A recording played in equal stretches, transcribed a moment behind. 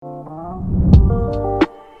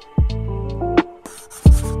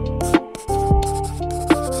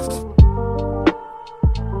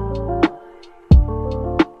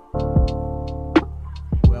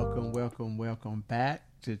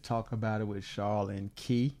to talk about it with Charlotte and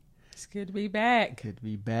Key. It's good to be back. Good to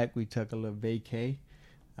be back. We took a little vacay.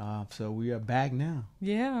 So we are back now.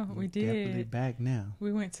 Yeah, we did. Definitely back now.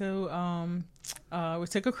 We went to, we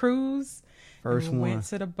took a cruise. First we one. Went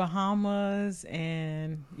to the Bahamas,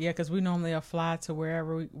 and yeah, because we normally fly to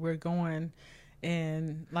wherever we're going.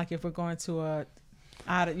 And like if we're going to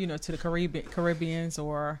to the Caribbeans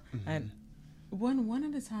or, and one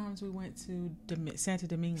of the times we went to Santo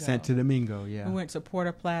Domingo. Santo Domingo, yeah. We went to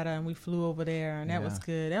Puerto Plata and we flew over there, and that was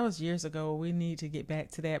good. That was years ago. We need to get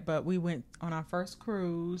back to that, but we went on our first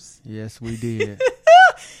cruise. Yes, we did.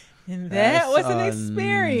 And that was an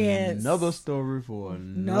experience. Another story for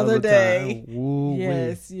another day. Ooh,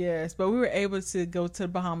 Yes. But we were able to go to the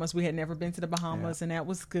Bahamas. We had never been to the Bahamas, and that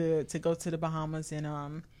was good to go to the Bahamas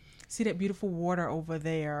and see that beautiful water over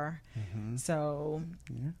there. Mm-hmm. So,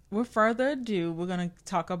 with further ado, we're going to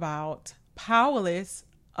talk about Powerless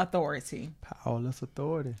Authority. Powerless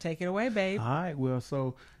Authority. Take it away, babe. All right. Well,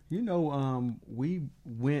 so, we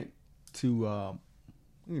went to, a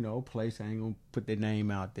place. I ain't going to put their name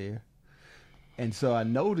out there. And so I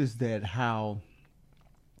noticed that how,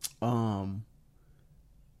 when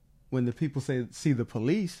the people see the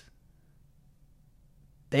police,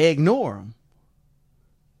 they ignore them.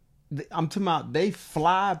 I'm talking about they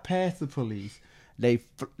fly past the police. They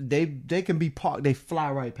can be parked. They fly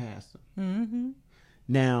right past them. Mm-hmm.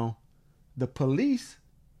 Now, the police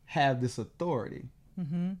have this authority.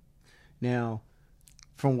 Mm-hmm. Now,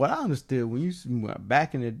 from what I understood, when you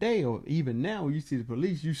back in the day or even now, when you see the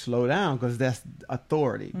police, you slow down because that's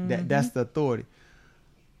authority. Mm-hmm. That's the authority.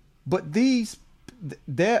 But they're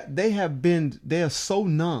so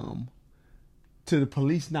numb to the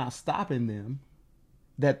police not stopping them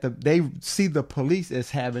that they see the police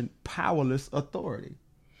as having powerless authority.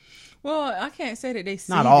 Well, I can't say that they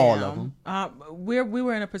see not all of them. We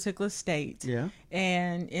were in a particular state,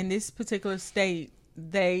 and in this particular state,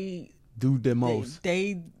 they do the most.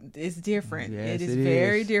 It's different. Yes, it is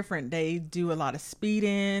very different. They do a lot of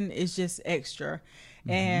speeding. It's just extra,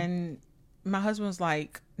 and my husband was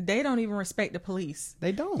like, they don't even respect the police.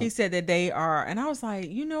 They don't. He said that they are. And I was like,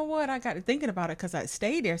 you know what? I got to thinking about it because I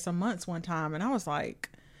stayed there some months one time. And I was like,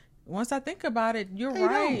 once I think about it, you're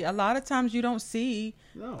right. A lot of times you don't see,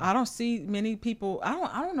 I don't see many people. I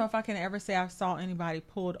don't know if I can ever say I saw anybody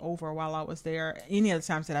pulled over while I was there any of the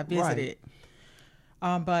times that I visited.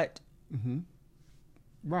 Right. But. Mm-hmm.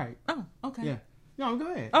 Right. Oh, okay. Yeah. No,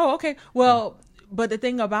 go ahead. Oh, okay. Well, but the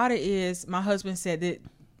thing about it is my husband said that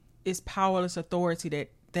it's powerless authority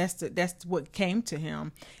that's what came to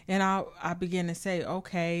him. And I began to say,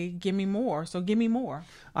 okay, give me more. So give me more.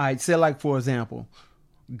 All right. Say like, for example,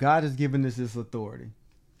 God has given us this authority,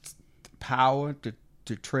 power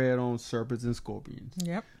to tread on serpents and scorpions.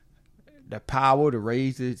 Yep. The power to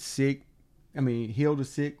raise the sick. Heal the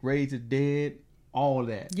sick, raise the dead, all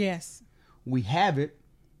that. Yes. We have it,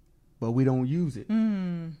 but we don't use it.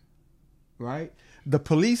 Right? The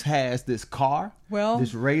police has this car,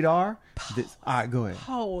 this radar. All right, go ahead.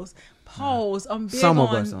 Pause. I'm big Some on,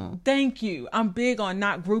 of us on. Thank you. I'm big on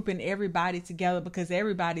not grouping everybody together because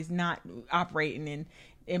everybody's not operating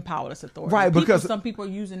in powerless authority. Right, because some people are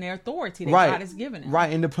using their authority that God has given them.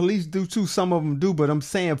 Right, and the police do too. Some of them do, but I'm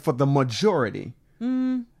saying for the majority.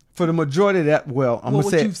 For the majority of that, I'm going to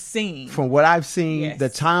say, you've seen. From what I've seen, the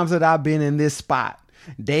times that I've been in this spot,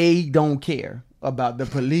 they don't care about the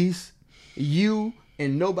police, you,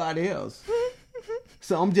 and nobody else.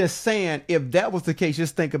 So I'm just saying, if that was the case,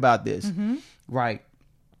 just think about this. Mm-hmm. Right.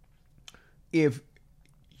 If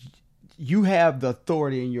you have the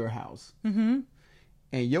authority in your house, and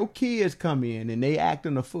your kids come in and they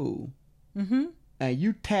acting a fool, and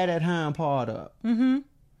you tear that hind part up,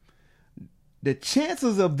 the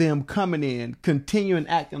chances of them coming in, continuing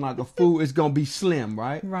acting like a fool is going to be slim,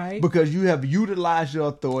 right? Right. Because you have utilized your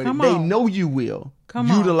authority. They know you will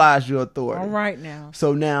utilize your authority. All right now.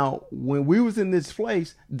 So now, when we was in this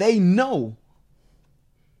place, they know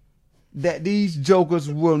that these jokers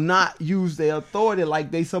will not use their authority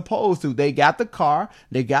like they supposed to. They got the car,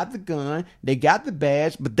 they got the gun, they got the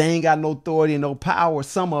badge, but they ain't got no authority and no power,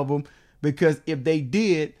 some of them, because if they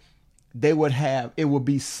did, it would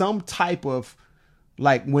be some type of,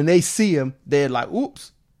 like, when they see him, they're like,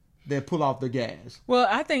 oops, they pull off the gas. Well,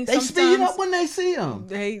 I think they speed up when they see him.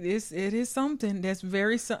 It is something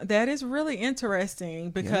that is really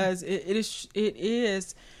interesting because it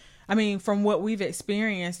is. From what we've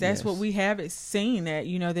experienced, that's what we have seen, that,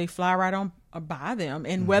 they fly right on by them.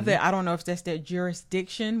 And whether, I don't know if that's their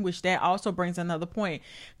jurisdiction, which that also brings another point.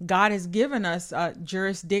 God has given us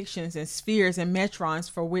jurisdictions and spheres and metrons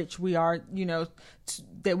for which we are,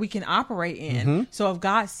 that we can operate in. So if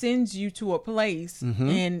God sends you to a place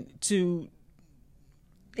and to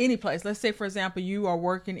any place, let's say, for example, you are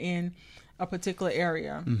working in a particular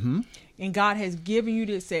area and God has given you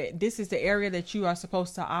this is the area that you are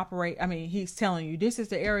supposed to operate. I mean, he's telling you, this is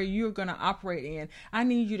the area you're going to operate in. I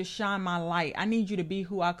need you to shine my light. I need you to be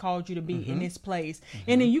who I called you to be in this place.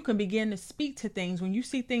 And then you can begin to speak to things. When you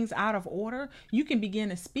see things out of order, you can begin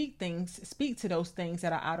to speak to those things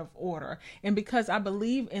that are out of order. And because I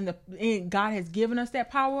believe in God has given us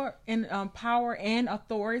that power and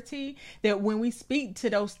authority, that when we speak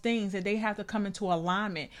to those things, that they have to come into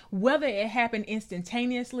alignment, whether it happened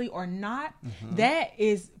instantaneously or not. That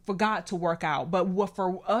is for God to work out. But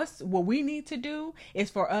what we need to do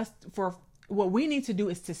is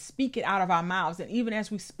to speak it out of our mouths. And even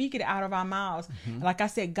as we speak it out of our mouths, like I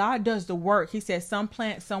said, God does the work. He says some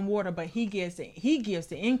plant, some water, but he gives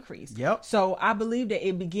the increase. Yep. So I believe that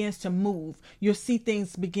it begins to move. You'll see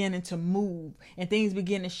things beginning to move and things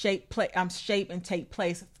begin to shape and take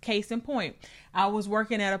place. Case in point, I was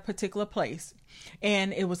working at a particular place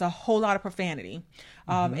and it was a whole lot of profanity.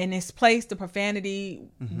 In this place, the profanity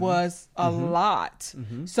was a lot.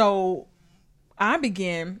 So I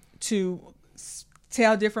began to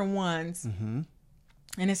tell different ones, and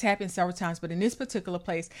it's happened several times, but in this particular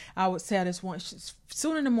place, I would tell this one,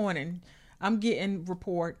 soon in the morning, I'm getting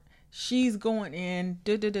report, she's going in,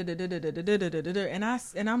 and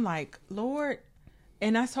I'm like, Lord,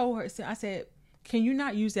 and I told her, I said, can you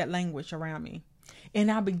not use that language around me?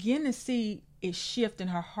 And I begin to see it shift and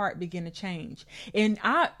her heart begin to change. And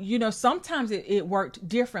sometimes it worked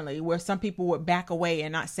differently where some people would back away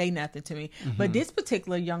and not say nothing to me. But this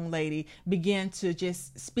particular young lady began to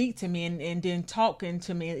just speak to me and then talking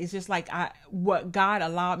to me. It's just like what God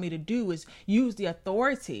allowed me to do is use the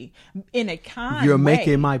authority in a kind You're way.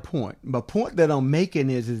 making my point. The point that I'm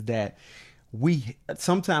making is that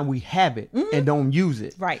sometimes we have it and don't use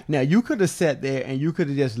it. Right. Now you could have sat there and you could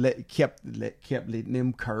have just kept letting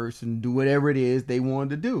them curse and do whatever it is they wanted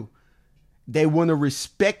to do. They want to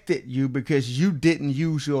respect you because you didn't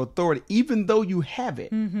use your authority, even though you have it.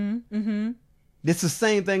 It's the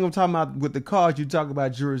same thing I'm talking about with the cars. You talk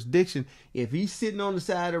about jurisdiction. If he's sitting on the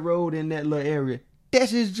side of the road in that little area,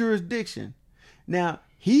 that's his jurisdiction. Now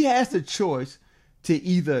he has the choice to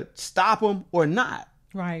either stop him or not.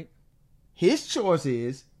 Right. His choice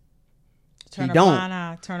is turn a blind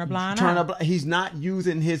eye. He's not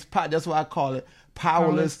using his power. That's why I call it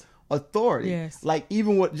powerless authority. Yes. Like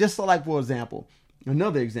for example,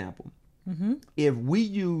 another example. If we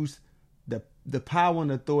use the power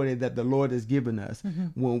and authority that the Lord has given us,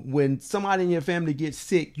 when somebody in your family gets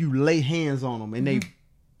sick, you lay hands on them, and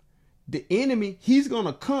the enemy, he's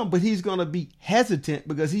gonna come, but he's gonna be hesitant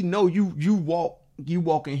because he know you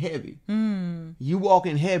walking heavy. You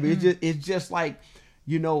walking heavy. It's just like,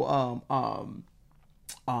 I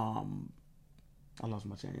lost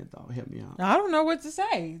my chain of thought. Help me out. I don't know what to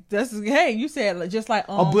say. You said just like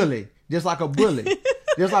a bully. Just like a bully.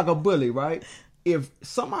 Just like a bully, right? If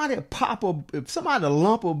somebody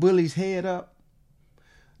lump a bully's head up,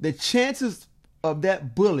 the chances of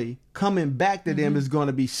that bully coming back to them is going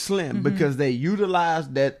to be slim because they utilize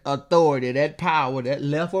that authority, that power, that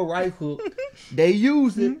left or right hook. They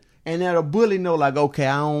use it, and then a bully know, like, okay,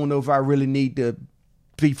 I don't know if I really need to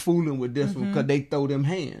be fooling with this one because they throw them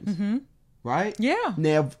hands, right? Yeah.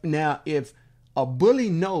 Now, if a bully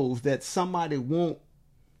knows that somebody won't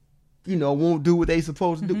do what they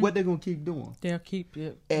supposed to do, what they gonna keep doing? They'll keep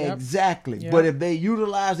it. Exactly. Yep. But if they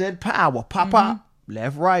utilize that power, pop,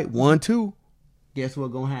 left, right, 1, 2. Guess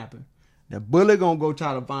what's gonna happen? The bully gonna go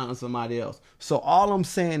try to find somebody else. So all I'm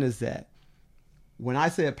saying is that when I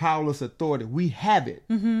said powerless authority, we have it.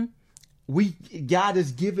 God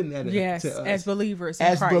has given that to us as believers.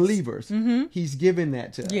 He's given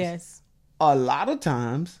that to us. Yes. A lot of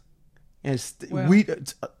times,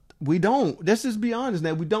 we don't. Let's just be honest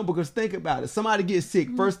now. We don't, because think about it. Somebody gets sick.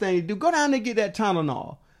 First thing you do, go down and get that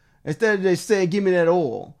Tylenol instead of just saying, "Give me that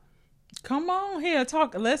oil." Come on here,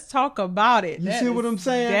 let's talk about it. You see what I'm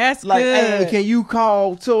saying? That's like, good. Hey, can you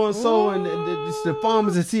call so and so and the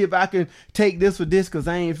pharmacist and see if I can take this for this because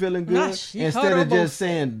I ain't feeling good? Instead of just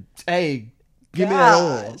saying, "Hey, give me that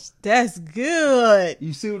oil." That's good.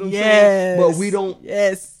 You see what I'm saying? But we don't.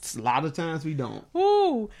 Yes. A lot of times we don't.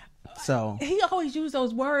 Ooh. So he always use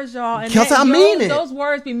those words, y'all. Because I mean it. Those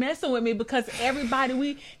words be messing with me because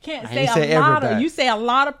we can't say a lot of. You say a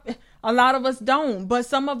lot of. A lot of us don't, but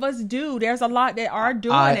some of us do. There's a lot that are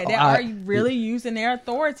doing it, that are really using their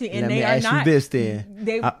authority, and they are not. Let me ask you this then.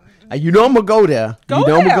 You know I'm gonna go there. I'm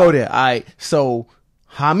gonna go there. All right. So,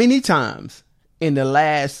 how many times in the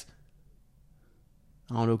last?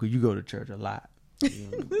 I don't know, because you go to church a lot.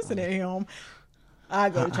 Listen to him. I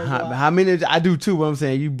go to church a lot. How many? I do too. But I'm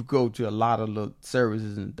saying you go to a lot of little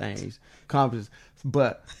services and things, conferences,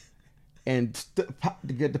 but. And to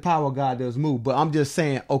get the power of God does move. But I'm just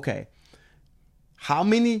saying, okay, how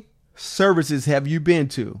many services have you been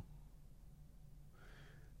to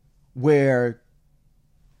where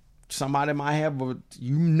somebody might have,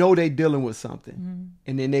 they dealing with something,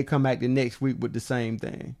 and then they come back the next week with the same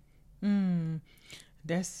thing?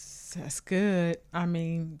 That's good. I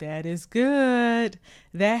mean, that is good.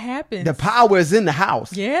 That happens. The power is in the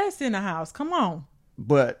house. Yes, in the house. Come on.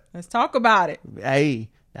 But let's talk about it.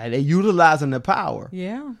 Hey. They utilizing the power.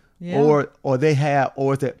 Yeah. Or they have,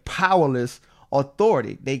 or is it powerless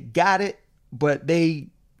authority? They got it, but they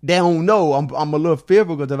don't know. I'm a little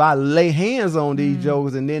fearful because if I lay hands on these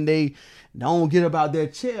jokers and then they don't get up out their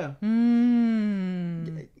chair.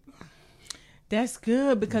 That's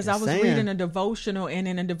good, because I was reading a devotional, and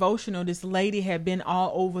in a devotional, this lady had been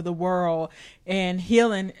all over the world and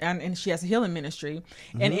healing, and she has a healing ministry.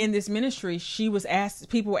 And in this ministry,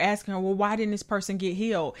 people were asking her, well, why didn't this person get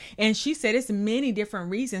healed? And she said it's many different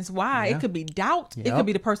reasons why. It could be doubt. It could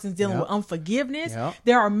be the person's dealing with unforgiveness.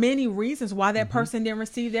 There are many reasons why that person didn't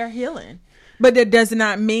receive their healing. But that does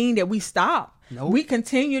not mean that we stop. Nope. We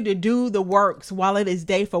continue to do the works while it is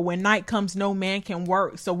day, for when night comes, no man can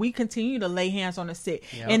work. So we continue to lay hands on the sick,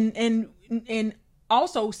 and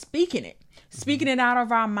also speaking it out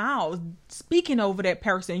of our mouths, speaking over that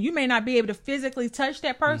person. You may not be able to physically touch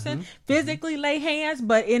that person, physically lay hands,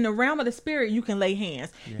 but in the realm of the spirit, you can lay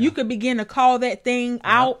hands. You could begin to call that thing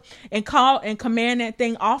out and call and command that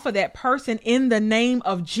thing off of that person in the name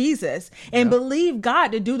of Jesus, and believe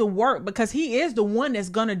God to do the work, because he is the one that's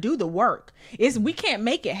going to do the work. We can't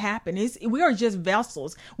make it happen. We are just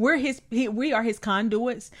vessels. We are his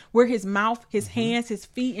conduits. We're his mouth, his hands, his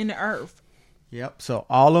feet in the earth. Yep. So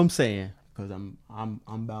all I'm saying, because I'm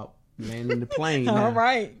about landing the plane now. All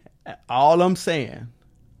right. All I'm saying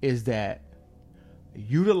is that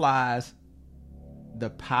utilize the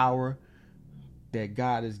power that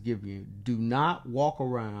God has given you. Do not walk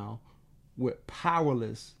around with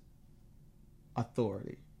powerless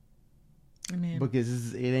authority. Amen.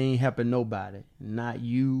 Because it ain't helping nobody, not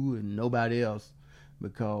you and nobody else,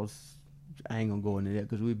 because I ain't gonna go into that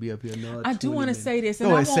because we'd be up here another. I do want to say this,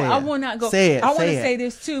 and I will not go. Say it, I want to say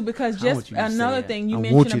this too, because just another thing you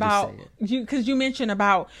mentioned about because you mentioned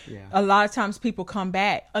about a lot of times people come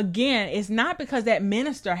back again. It's not because that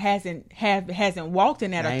minister hasn't walked in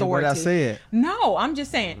that authority. What I said. No, I'm just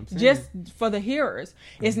saying, just for the hearers,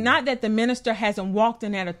 it's not that the minister hasn't walked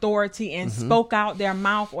in that authority and spoke out their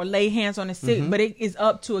mouth or lay hands on the sick, but it is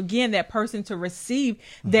up to again that person to receive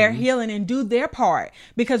their healing and do their part,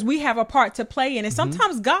 because we have a part to play in. And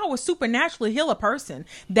sometimes God will supernaturally heal a person.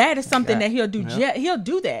 That is something that he'll do. He'll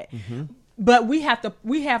do that. But we have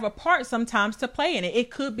a part sometimes to play in it. It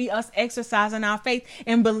could be us exercising our faith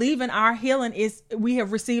and believing our healing we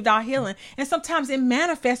have received our healing. And sometimes it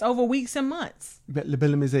manifests over weeks and months. But let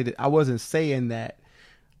me say that I wasn't saying that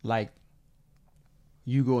like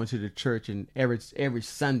you go into the church and every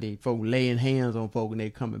Sunday folk laying hands on folk and they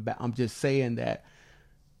coming back. I'm just saying that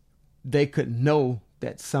they could know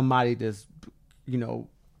that somebody that's,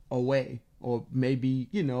 away, or maybe,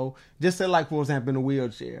 just say like, for example, in a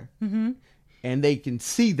wheelchair, and they can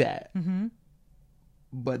see that,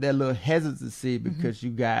 but that little hesitancy because you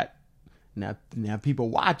got now people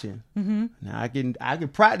watching. Now I can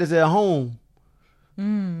practice at home,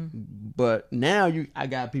 but now I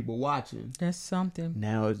got people watching. That's something.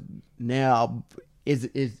 Now is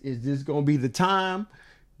this gonna be the time?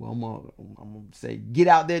 Well, I'm gonna say get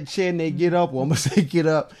out that chair and they get up, or I'm gonna say get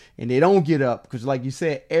up and they don't get up, because like you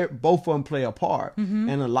said, both of them play a part. And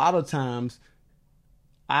a lot of times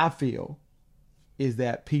I feel is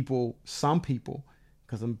that some people,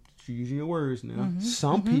 because I'm using your words now,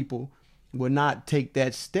 some people will not take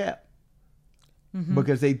that step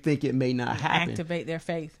because they think it may not happen. Activate their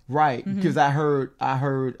faith. Right. Because I heard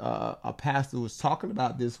a pastor was talking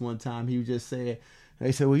about this one time. He was just saying,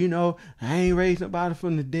 they said, well, I ain't raised nobody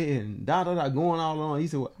from the dead, and going all along. He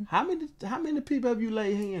said, well, how many people have you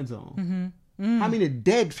laid hands on? How many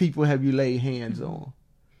dead people have you laid hands on?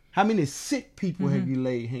 How many sick people have you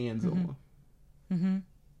laid hands on?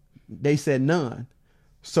 They said none.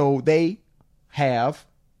 So they have,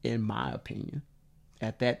 in my opinion,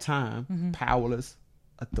 at that time, powerless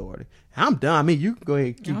Authority. I'm done. I mean, you can go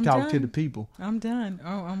ahead and keep talking to the people. I'm done.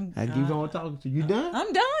 I keep on talking to you. Done?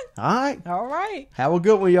 I'm done. All right. All right. Have a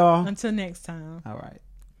good one, y'all. Until next time. All right.